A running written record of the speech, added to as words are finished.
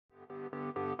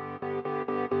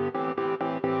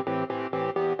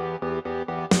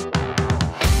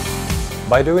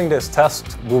By doing this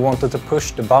test, we wanted to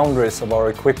push the boundaries of our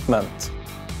equipment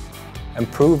and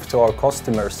prove to our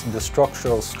customers the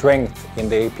structural strength in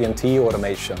the AP&T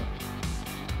automation.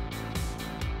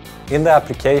 In the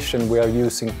application, we are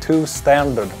using two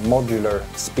standard modular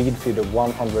speed feeder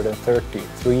 130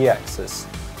 3-axis,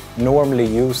 normally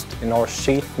used in our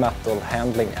sheet metal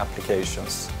handling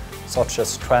applications, such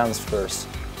as transfers,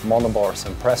 monobars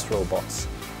and press robots.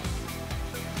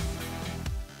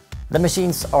 The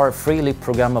machines are freely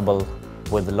programmable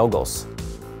with logos,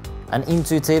 an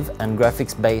intuitive and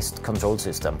graphics-based control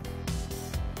system.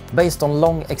 Based on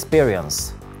long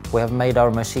experience, we have made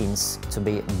our machines to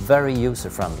be very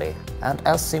user-friendly and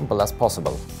as simple as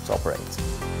possible to operate.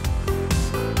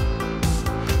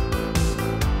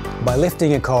 By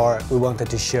lifting a car, we wanted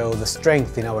to show the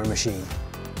strength in our machine.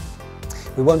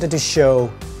 We wanted to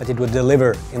show that it would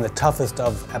deliver in the toughest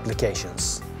of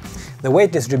applications. The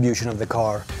weight distribution of the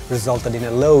car resulted in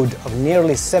a load of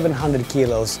nearly 700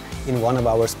 kilos in one of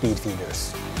our speed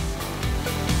feeders.